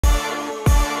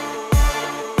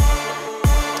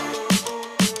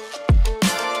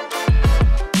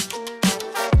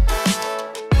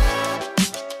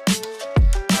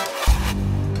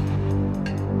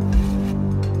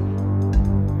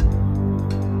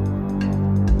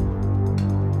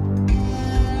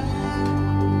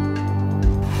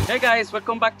Hey guys,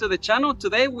 welcome back to the channel.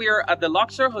 Today we are at the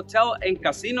Luxor Hotel and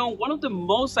Casino, one of the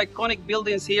most iconic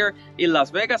buildings here in Las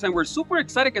Vegas, and we're super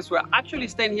excited because we're actually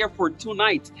staying here for 2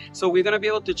 nights. So we're gonna be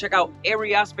able to check out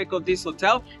every aspect of this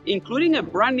hotel, including a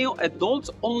brand new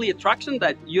adults-only attraction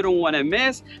that you don't want to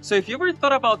miss. So if you ever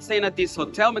thought about staying at this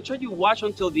hotel, make sure you watch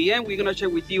until the end. We're gonna share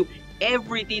with you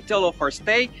every detail of our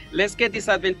stay. Let's get this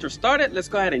adventure started. Let's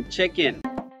go ahead and check in.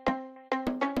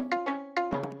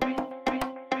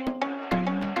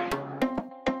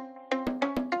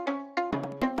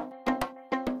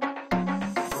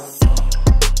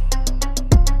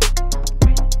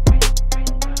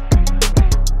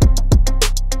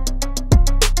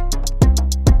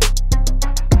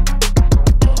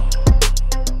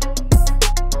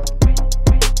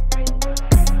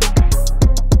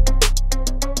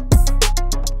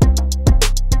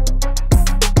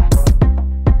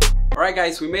 Alright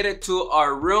guys, we made it to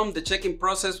our room. The check-in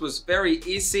process was very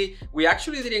easy. We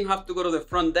actually didn't have to go to the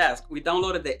front desk. We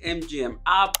downloaded the MGM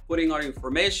app, put in our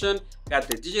information, got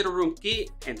the digital room key,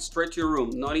 and straight to your room.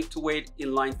 No need to wait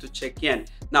in line to check in.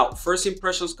 Now, first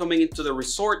impressions coming into the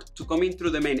resort. To come in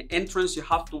through the main entrance, you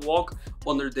have to walk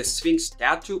under the Sphinx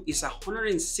statue. It's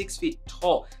 106 feet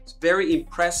tall. It's very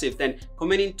impressive. Then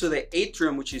coming into the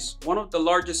atrium, which is one of the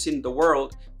largest in the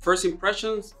world, first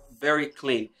impressions, very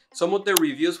clean. Some of the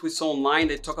reviews we saw online,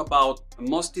 they talk about a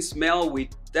musty smell. We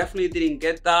definitely didn't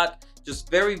get that.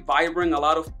 Just very vibrant, a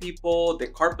lot of people. The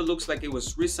carpet looks like it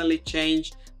was recently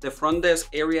changed. The front desk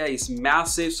area is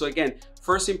massive. So again,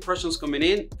 first impressions coming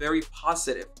in, very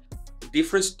positive.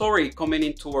 Different story coming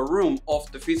into a room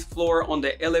off the 5th floor on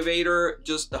the elevator.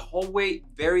 Just the hallway,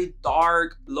 very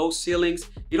dark, low ceilings.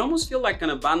 It almost feels like an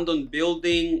abandoned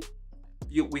building.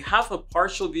 We have a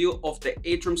partial view of the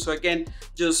atrium. So again,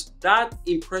 just that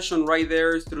impression right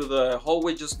there through the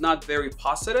hallway, just not very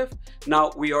positive.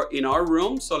 Now we are in our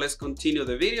room, so let's continue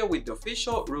the video with the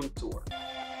official room tour.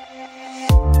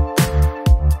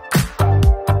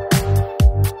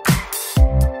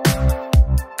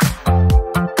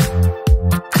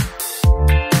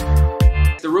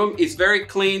 The room is very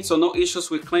clean, so no issues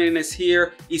with cleanliness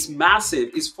here. It's massive,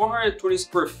 it's 420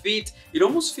 square feet. It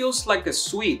almost feels like a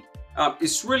suite.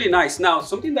 It's really nice. Now,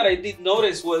 something that I did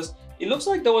notice was it looks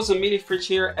like there was a mini fridge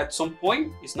here at some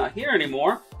point. It's not here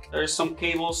anymore. There's some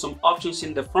cables, some options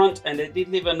in the front, and they did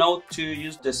leave a note to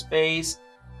use the space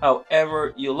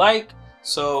however you like.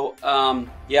 So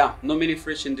yeah, no mini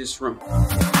fridge in this room.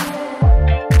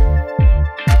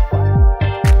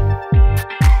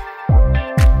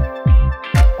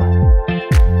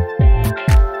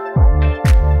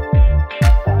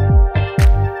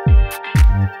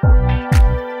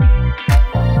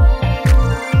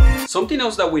 Something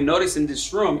else that we noticed in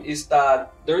this room is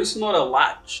that there is not a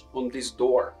latch on this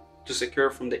door to secure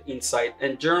from the inside.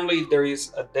 And generally there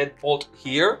is a deadbolt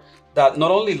here that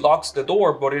not only locks the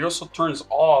door, but it also turns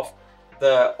off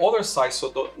the other side so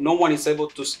that no one is able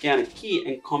to scan a key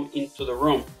and come into the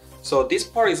room. So this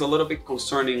part is a little bit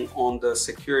concerning on the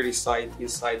security side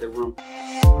inside the room.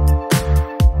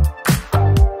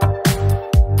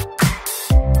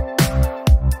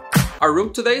 Our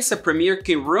room today is a Premier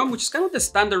King room, which is kind of the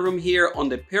standard room here on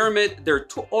the pyramid. There are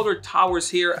 2 other towers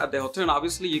here at the hotel, and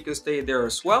obviously you can stay there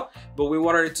as well, but we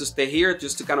wanted to stay here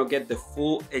just to kind of get the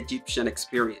full Egyptian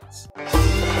experience.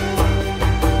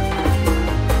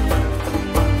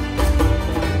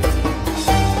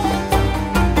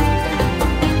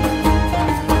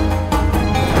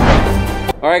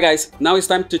 All right guys, now it's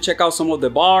time to check out some of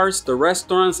the bars, the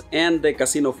restaurants, and the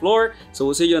casino floor. So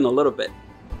we'll see you in a little bit.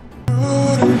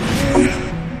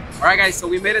 Alright guys, so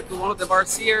we made it to one of the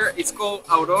bars here. It's called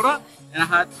Aurora, and I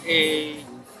had a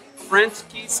French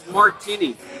kiss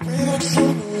martini.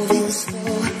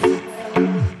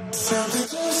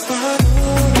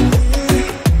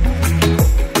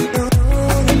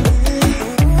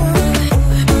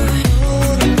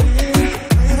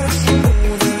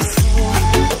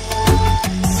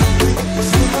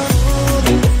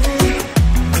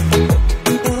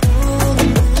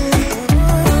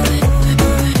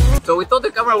 So we thought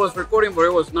the camera was recording, but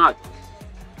it was not.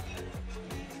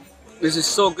 This is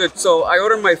so good. So I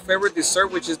ordered my favorite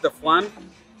dessert, which is the flan.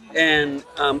 And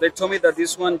they told me that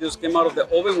this one just came out of the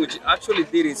oven, which it actually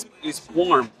did. It's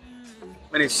warm.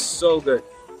 And it's so good.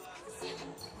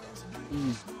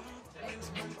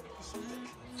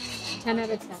 10 out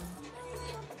of 10.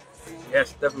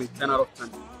 Yes, definitely 10 out of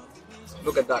 10.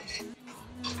 Look at that.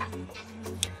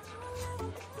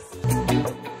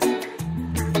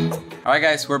 Alright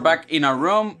guys, we're back in our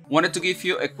room. Wanted to give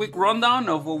you a quick rundown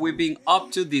of what we've been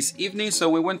up to this evening. So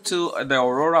we went to the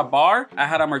Aurora bar. I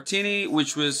had a martini,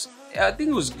 which was, I think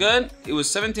it was good. It was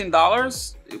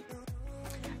 $17.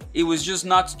 it was just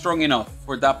not strong enough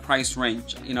for that price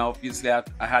range. You know, obviously I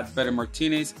had better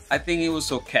martinis. I think it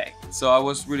was okay. So I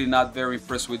was really not very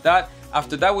impressed with that.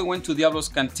 After that, we went to Diablo's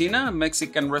Cantina, a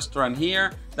Mexican restaurant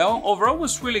here. That one overall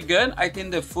was really good. I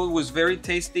think the food was very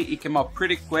tasty. It came out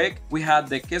pretty quick. We had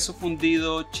the queso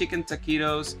fundido, chicken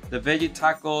taquitos, the veggie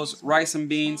tacos, rice and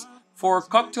beans. For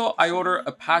cocktail, I ordered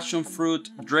a passion fruit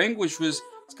drink, which was,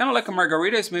 it's kind of like a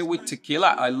margarita. It's made with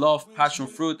tequila. I love passion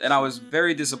fruit and I was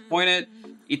very disappointed.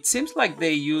 It seems like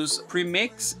they use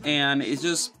premix and it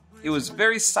was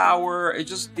very sour. It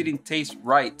just didn't taste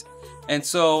right. And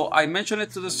so I mentioned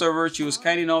it to the server. She was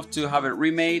kind enough to have it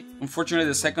remade. Unfortunately,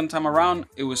 the second time around,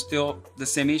 it was still the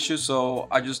same issue. So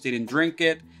I just didn't drink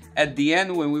it. At the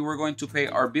end, when we were going to pay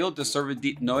our bill, the server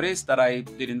did notice that I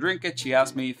didn't drink it. She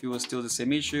asked me if it was still the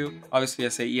same issue. Obviously, I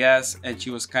said yes, and she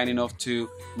was kind enough to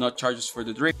not charge us for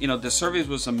the drink. You know, the service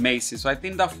was amazing. So I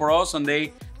think that for us on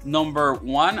day number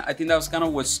 1, I think that was kind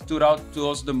of what stood out to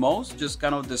us the most, just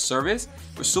kind of the service.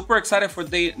 We're super excited for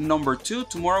day number 2.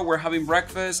 Tomorrow, we're having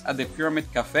breakfast at the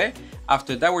Pyramid Cafe.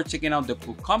 After that, we're checking out the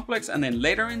pool complex, and then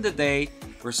later in the day,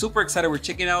 we're super excited. We're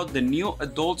checking out the new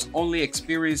adults only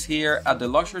experience here at the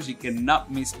Luxor. You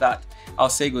cannot miss that. I'll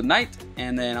say good night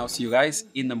and then I'll see you guys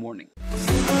in the morning.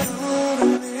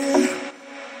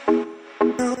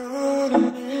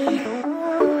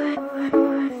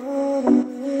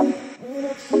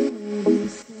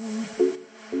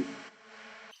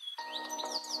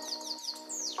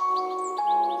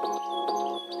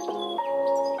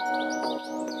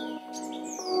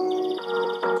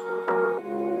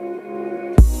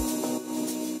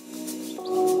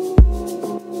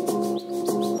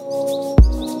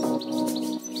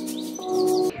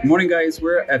 Good morning, guys.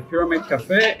 We're at Pyramid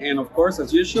Cafe, and of course,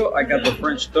 as usual, I got the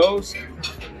French toast.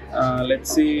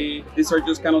 Let's see, these are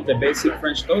just kind of the basic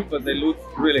French toast, but they look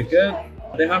really good.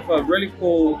 They have a really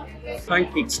cool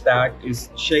pancake stack. It's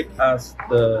shaped as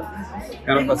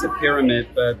kind of as a pyramid,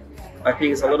 but I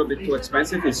think it's a little bit too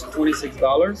expensive. It's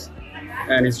 $26,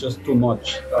 and it's just too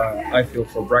much, I feel,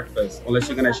 for breakfast, unless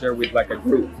you're gonna share with like a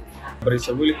group. But it's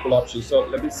a really cool option. So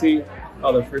let me see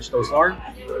how the French toasts are.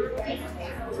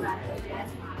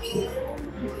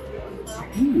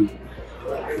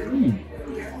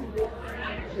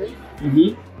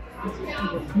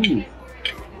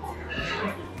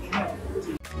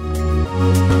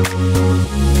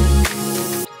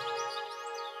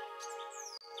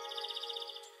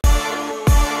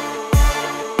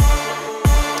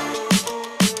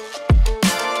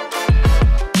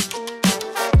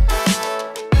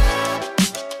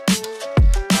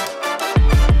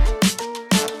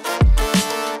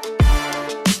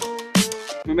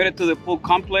 We made it to the pool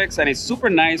complex and it's super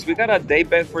nice. We got a day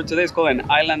bed for today. It's called an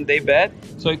island day bed.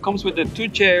 So it comes with the 2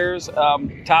 chairs,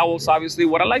 towels, obviously.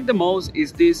 What I like the most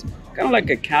is this kind of like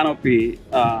a canopy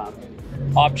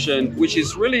option, which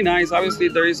is really nice. Obviously,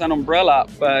 there is an umbrella,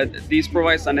 but this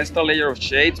provides an extra layer of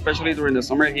shade, especially during the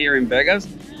summer here in Vegas.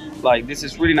 Like, this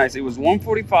is really nice. It was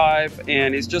 $145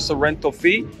 and it's just a rental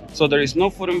fee. So there is no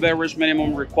food and beverage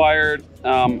minimum required.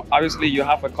 Obviously, you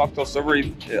have a cocktail server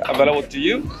available to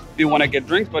you if you want to get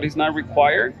drinks, but it's not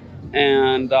required.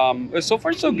 And so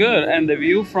far so good. And the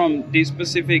view from this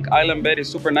specific island bed is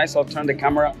super nice. I'll turn the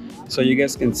camera so you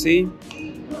guys can see.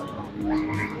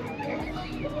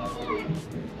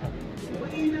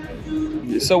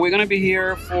 So we're gonna be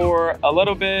here for a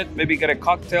little bit, maybe get a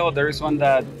cocktail. There is one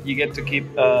that you get to keep,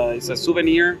 it's a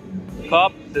souvenir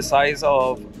cup, the size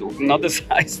of, not the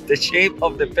size, the shape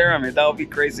of the pyramid. That would be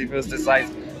crazy if it was the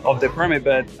size of the pyramid,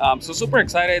 but so super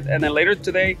excited. And then later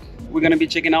today, we're gonna be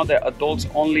checking out the adults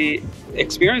only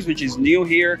experience, which is new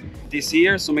here this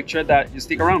year. So make sure that you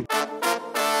stick around.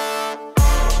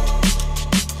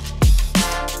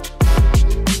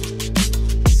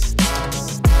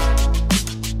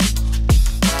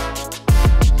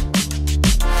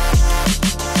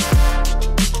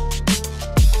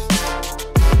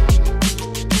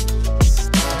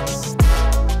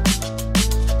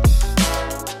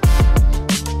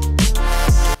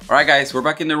 All right, guys, we're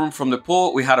back in the room from the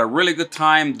pool. We had a really good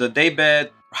time. The day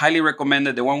bed, highly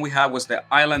recommended. The one we had was the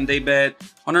island day bed,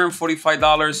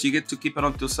 $145. You get to keep it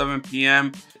until 7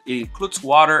 p.m. It includes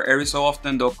water. Every so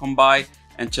often they'll come by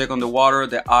and check on the water,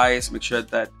 the ice, make sure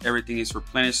that everything is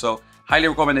replenished. So highly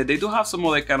recommended. They do have some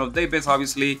other kind of day beds,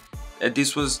 obviously.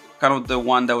 This was kind of the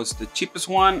one that was the cheapest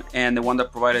one and the one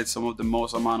that provided some of the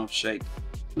most amount of shade.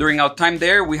 During our time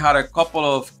there, we had a couple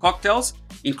of cocktails,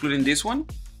 including this one,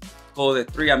 called the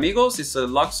Three Amigos. It's a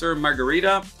Luxor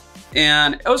margarita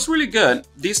and it was really good.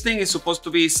 This thing is supposed to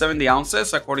be 70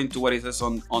 ounces according to what it says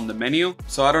on the menu.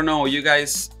 So I don't know, you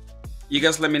guys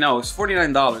let me know. It's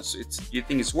 $49. You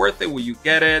think it's worth it? Will you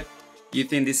get it? You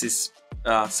think this is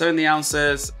 70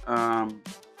 ounces? I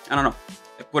don't know.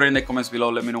 Put it in the comments below.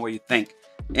 Let me know what you think.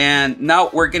 And now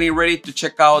we're getting ready to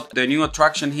check out the new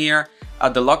attraction here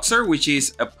at the Luxor, which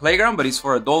is a playground, but it's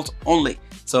for adults only.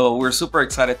 So we're super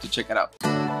excited to check it out.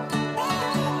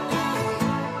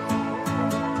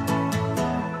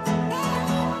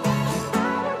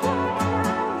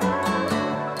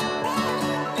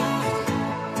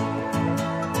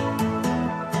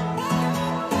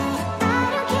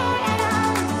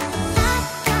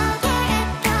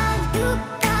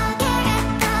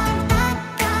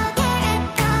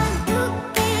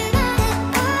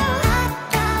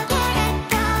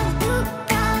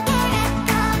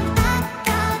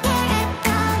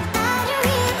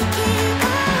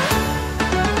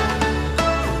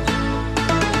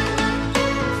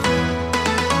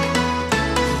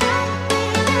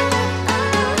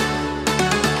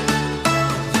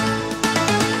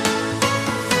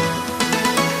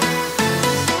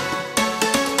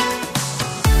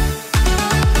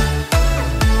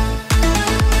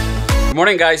 Good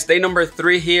morning guys, day number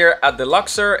 3 here at the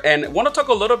Luxor, and I want to talk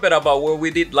a little bit about what we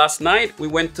did last night. We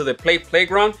went to the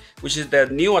Playground, which is the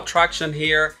new attraction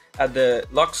here at the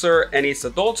Luxor, and it's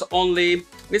adults only.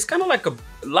 It's kind of like a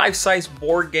life-size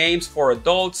board games for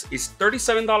adults. It's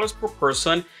 $37 per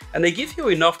person, and they give you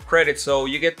enough credit so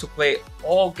you get to play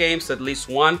all games at least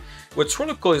one. What's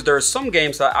really cool is there are some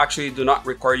games that actually do not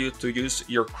require you to use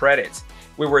your credits.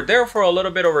 We were there for a little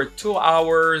bit over 2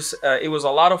 hours. It was a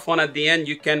lot of fun. At the end,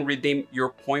 you can redeem your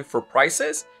point for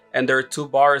prizes, and there are 2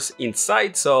 bars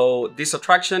inside, so this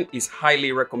attraction is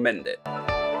highly recommended.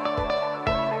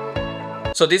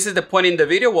 So this is the point in the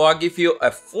video where I'll give you a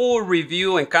full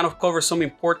review and kind of cover some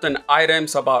important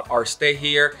items about our stay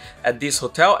here at this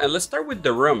hotel. And let's start with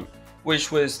the room,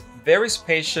 which was very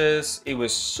spacious. It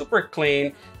was super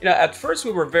clean. You know, at first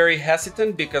we were very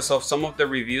hesitant because of some of the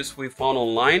reviews we found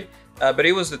online. But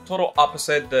it was the total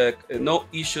opposite. No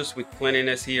issues with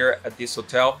cleanliness here at this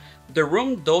hotel. The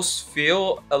room does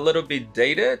feel a little bit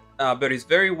dated, but it's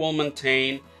very well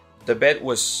maintained. The bed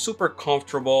was super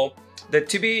comfortable. The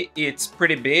TV, it's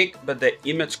pretty big, but the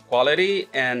image quality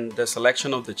and the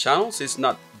selection of the channels is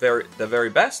not the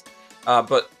very best.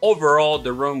 But overall,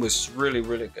 the room was really,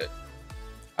 really good.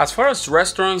 As far as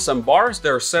restaurants and bars,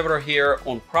 there are several here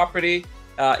on property,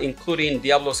 including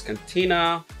Diablo's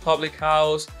Cantina, Public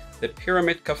House, the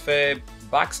Pyramid Cafe,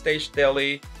 Backstage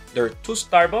Deli. There are 2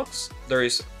 Starbucks. There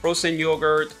is frozen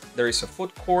yogurt. There is a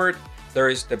food court. There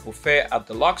is the buffet at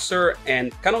the Luxor,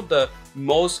 and kind of the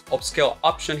most upscale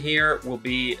option here will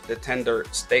be the Tender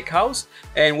Steakhouse.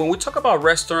 And when we talk about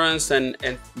restaurants and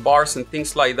bars and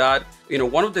things like that, you know,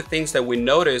 one of the things that we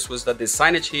noticed was that the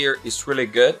signage here is really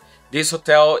good. This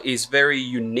hotel is very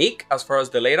unique as far as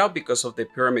the layout because of the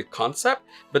pyramid concept,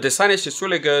 but the signage is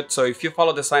really good. So if you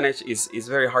follow the signage, it's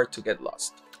very hard to get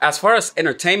lost. As far as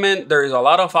entertainment, there is a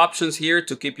lot of options here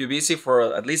to keep you busy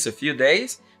for at least a few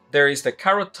days. There is the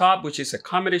Carrot Top, which is a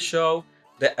comedy show,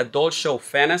 the adult show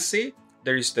Fantasy.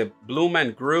 There is the Blue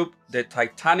Man Group, the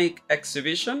Titanic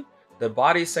exhibition, the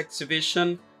Bodies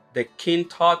exhibition, the King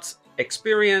Tut's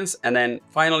experience, and then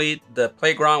finally the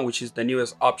Playground, which is the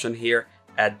newest option here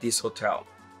at this hotel.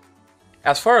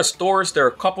 As far as stores, there are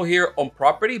a couple here on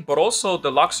property, but also the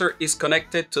Luxor is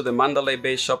connected to the Mandalay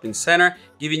Bay Shopping Center,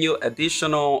 giving you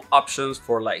additional options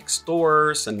for like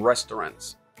stores and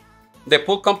restaurants. The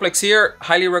pool complex here,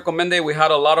 highly recommended. We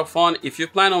had a lot of fun. If you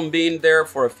plan on being there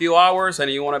for a few hours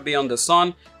and you want to be on the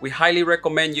sun, we highly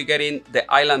recommend you getting the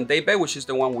Island Day Bed, which is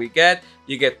the one we get.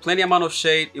 You get plenty amount of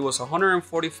shade. It was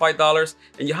 $145,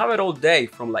 and you have it all day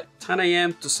from like 10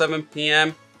 a.m. to 7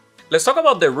 p.m. Let's talk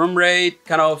about the room rate,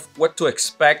 kind of what to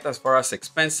expect as far as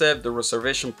expensive, the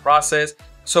reservation process.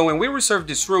 So when we reserved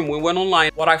this room, we went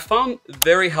online. What I found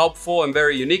very helpful and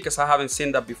very unique, as I haven't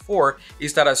seen that before,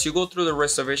 is that as you go through the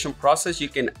reservation process, you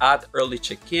can add early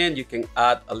check-in, you can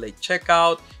add a late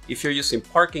checkout. If you're using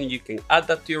parking, you can add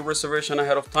that to your reservation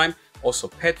ahead of time. Also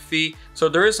pet fee. So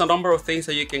there is a number of things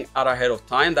that you can add ahead of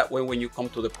time. That way, when you come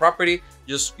to the property,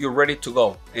 you're ready to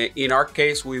go. In our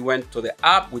case, we went to the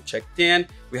app, we checked in,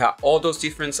 we had all those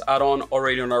different add-ons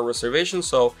already on our reservation.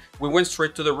 So we went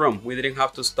straight to the room. We didn't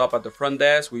have to stop at the front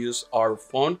desk. We used our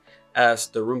phone as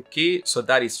the room key. So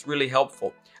that is really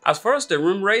helpful. As far as the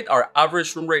room rate, our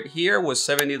average room rate here was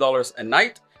 $70 a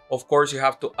night. Of course, you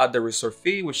have to add the resort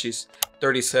fee, which is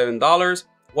 $37.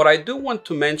 What I do want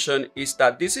to mention is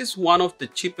that this is one of the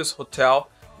cheapest hotels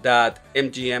that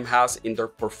MGM has in their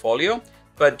portfolio.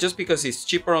 but just because it's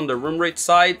cheaper on the room rate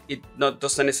side, it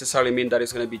doesn't necessarily mean that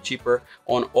it's going to be cheaper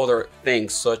on other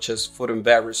things such as food and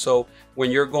beverage. So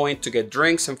when you're going to get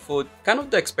drinks and food, kind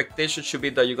of the expectation should be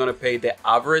that you're going to pay the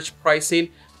average pricing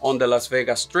on the Las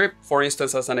Vegas Strip. For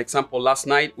instance, as an example, last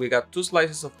night we got 2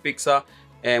 slices of pizza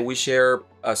and we share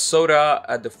a soda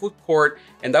at the food court,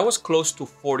 and that was close to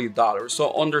 $40.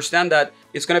 So understand that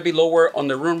it's going to be lower on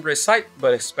the room rate side,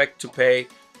 but expect to pay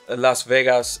Las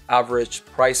Vegas average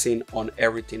pricing on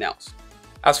everything else.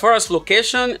 As far as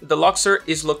location, the Luxor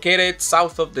is located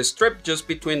south of the Strip, just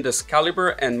between the Excalibur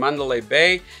and Mandalay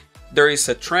Bay. There is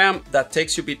a tram that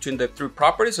takes you between the 3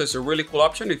 properties, so it's a really cool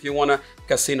option if you want a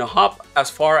casino hop. As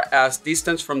far as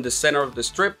distance from the center of the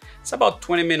Strip, it's about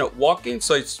 20-minute walking,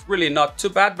 so it's really not too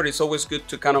bad, but it's always good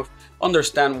to kind of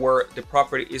understand where the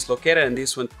property is located, and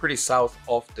this one pretty south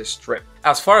of the Strip.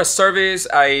 As far as service,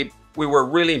 we were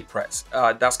really impressed.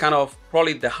 That's kind of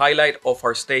probably the highlight of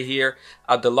our stay here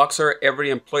at the Luxor. Every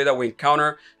employee that we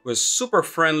encountered was super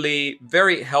friendly,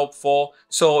 very helpful.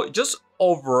 So just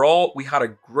overall, we had a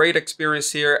great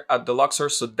experience here at the Luxor,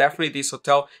 so definitely this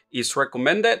hotel is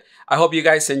recommended. I hope you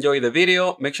guys enjoyed the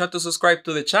video. Make sure to subscribe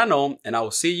to the channel, and I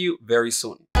will see you very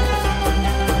soon.